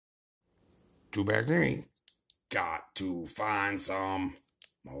Two-Pack Jimmy. Got to find some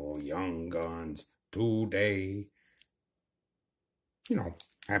more Young Guns today.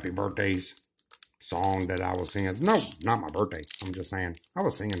 Happy birthdays song that I was singing. No, not my birthday. I'm just saying I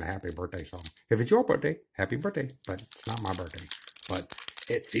was singing the happy birthday song. If it's your birthday, happy birthday. But it's not my birthday. But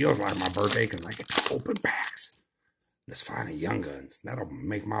it feels like my birthday because I get to open packs. Let's find a Young Guns. That'll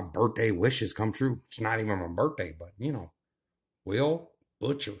make my birthday wishes come true. It's not even my birthday, but Will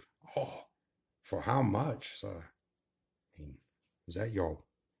Butcher. Oh, for how much, sir? I mean, is that your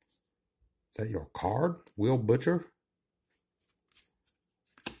card, Will Butcher?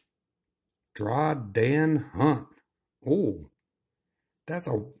 Draw Dan Hunt. Oh,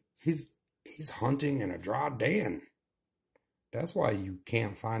 he's hunting in a Draw Dan. That's why you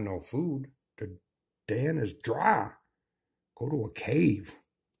can't find no food. The Dan is dry. Go to a cave.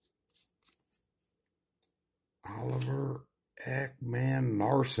 Oliver Ekman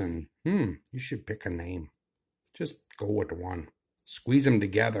Larson. You should pick a name. Just go with the one. Squeeze them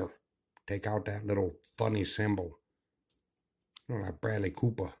together. Take out that little funny symbol. Like Bradley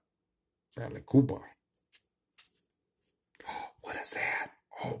Cooper. Bradley Cooper. What is that?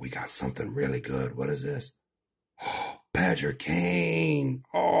 Oh, we got something really good. What is this? Oh, Patrick Kane.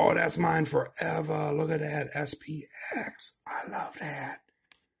 Oh, that's mine forever. Look at that. SPX. I love that.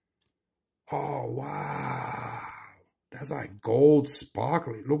 Oh, wow. That's like gold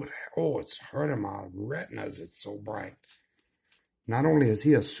sparkly. Look at that. Oh, it's hurting my retinas. It's so bright. Not only is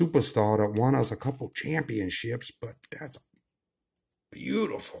he a superstar that won us a couple championships, but that's a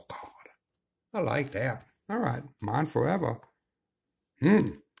beautiful card. I like that. All right. Mine forever.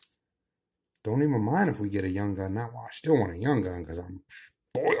 Don't even mind if we get a Young Gun now. Well, I still want a Young Gun because I'm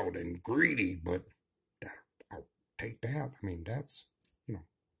spoiled and greedy, but I'll take that. I mean, that's,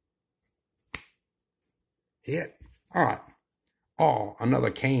 hit. All right. Oh, another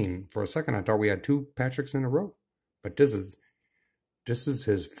Kane. For a second, I thought we had two Patricks in a row. But this is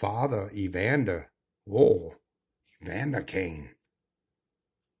his father, Evander. Whoa. Evander Kane.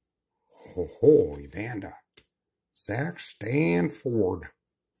 Ho, Evander. Zach Stanford.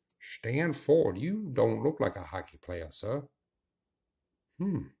 Stanford, you don't look like a hockey player, sir.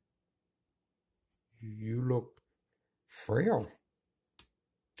 You look frail.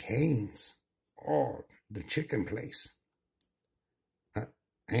 Canes. Oh, the chicken place.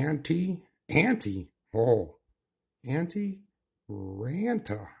 Auntie. Oh, Auntie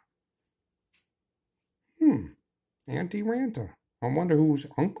Ranta. Auntie Ranta. I wonder who's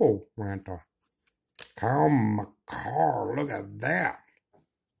Uncle Ranta. Kyle McCarr. Look at that.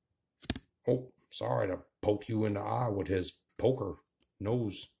 Oh, sorry to poke you in the eye with his poker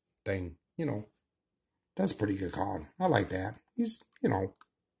nose thing. That's a pretty good card. I like that. He's,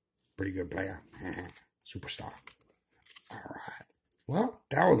 pretty good player. Superstar. All right. Well,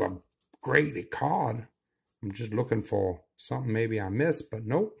 that was a great card. I'm just looking for something maybe I missed, but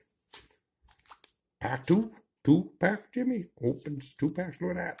nope. Pack two. Two-pack Jimmy. Opens two packs.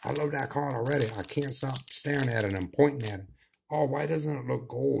 Look at that. I love that card already. I can't stop staring at it and pointing at it. Oh, why doesn't it look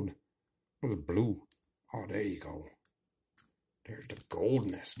gold? It was blue. Oh, there you go. There's the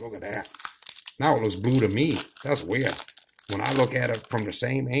goldness. Look at that. Now it looks blue to me. That's weird. When I look at it from the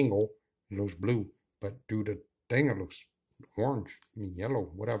same angle, it looks blue. But through the thing, it looks orange. I mean,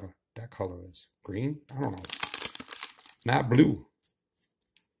 yellow, whatever that color is. Green? I don't know. Not blue.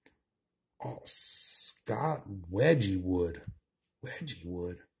 Oh, Scott Wedgiewood.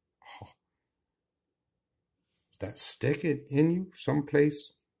 Wedgiewood. Oh. Does that stick it in you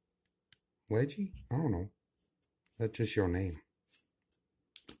someplace? Wedgie? I don't know. That's just your name.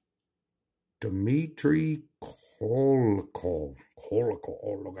 Dmitry Kolikov.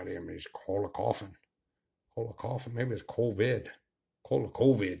 Oh, look at him. He's Kolikovin. Maybe it's COVID.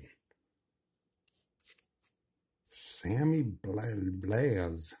 Kolikovin. Sammy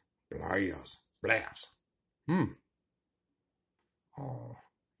Blaz. Oh,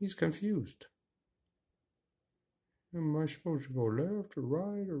 he's confused. Am I supposed to go left or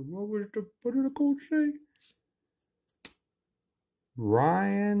right or what did the coach say?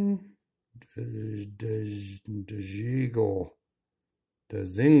 Ryan DeZingle.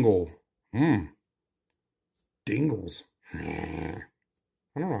 Dingles.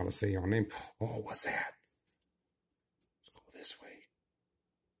 I don't know how to say your name. Oh, what's that? Let's go this way.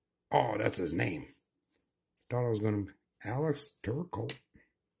 Oh, that's his name. Thought I was going to be Alex Turco.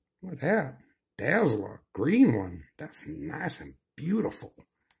 Look at that. Dazzler. Green one. That's nice and beautiful.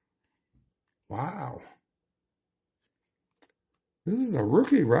 Wow. This is a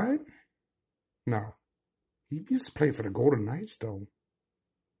rookie, right? No. He used to play for the Golden Knights, though.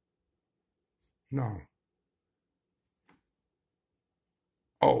 No.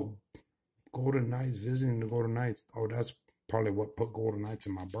 Oh, Golden Knights, visiting the Golden Knights. Oh, that's probably what put Golden Knights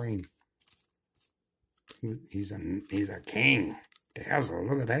in my brain. He's a king. Dazzler,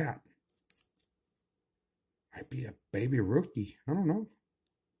 look at that. Might be a baby rookie. I don't know.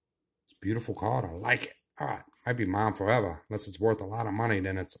 It's a beautiful card. I like it. All right. Might be mine forever. Unless it's worth a lot of money,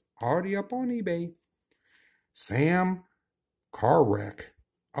 then it's already up on eBay. Sam Carwreck.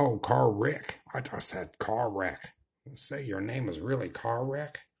 Oh, Carwreck. I just said Carwreck. Say your name is really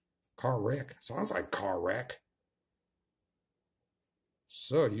Carwreck? Carwreck. Sounds like Carwreck.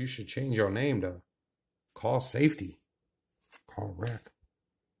 So you should change your name to Call Safety. Carwreck.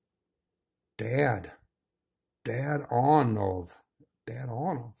 Dad Arnov.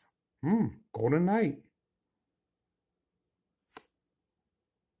 Golden Knight.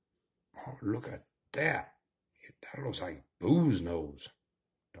 Oh, look at that. That looks like booze nose.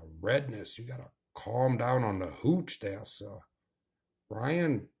 The redness. You gotta calm down on the hooch there, sir.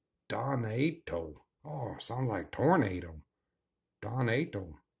 Ryan Donato. Oh, sounds like tornado.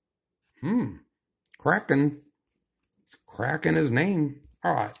 Donato. Kraken. He's cracking his name.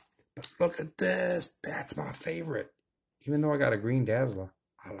 All right. But look at this. That's my favorite. Even though I got a green Dazzler,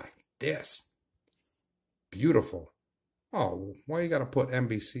 I like this. Beautiful. Oh, why you gotta put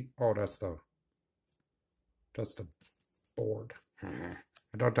NBC? Oh, that's the board. I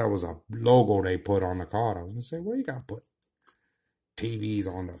thought that was a logo they put on the card. I was gonna say, where you gotta put TVs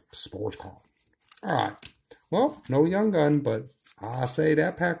on the sports card? All right. Well, no Young Gun, but I say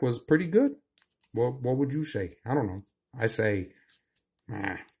that pack was pretty good. What would you say? I don't know. I say,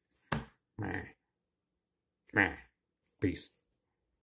 meh. Peace.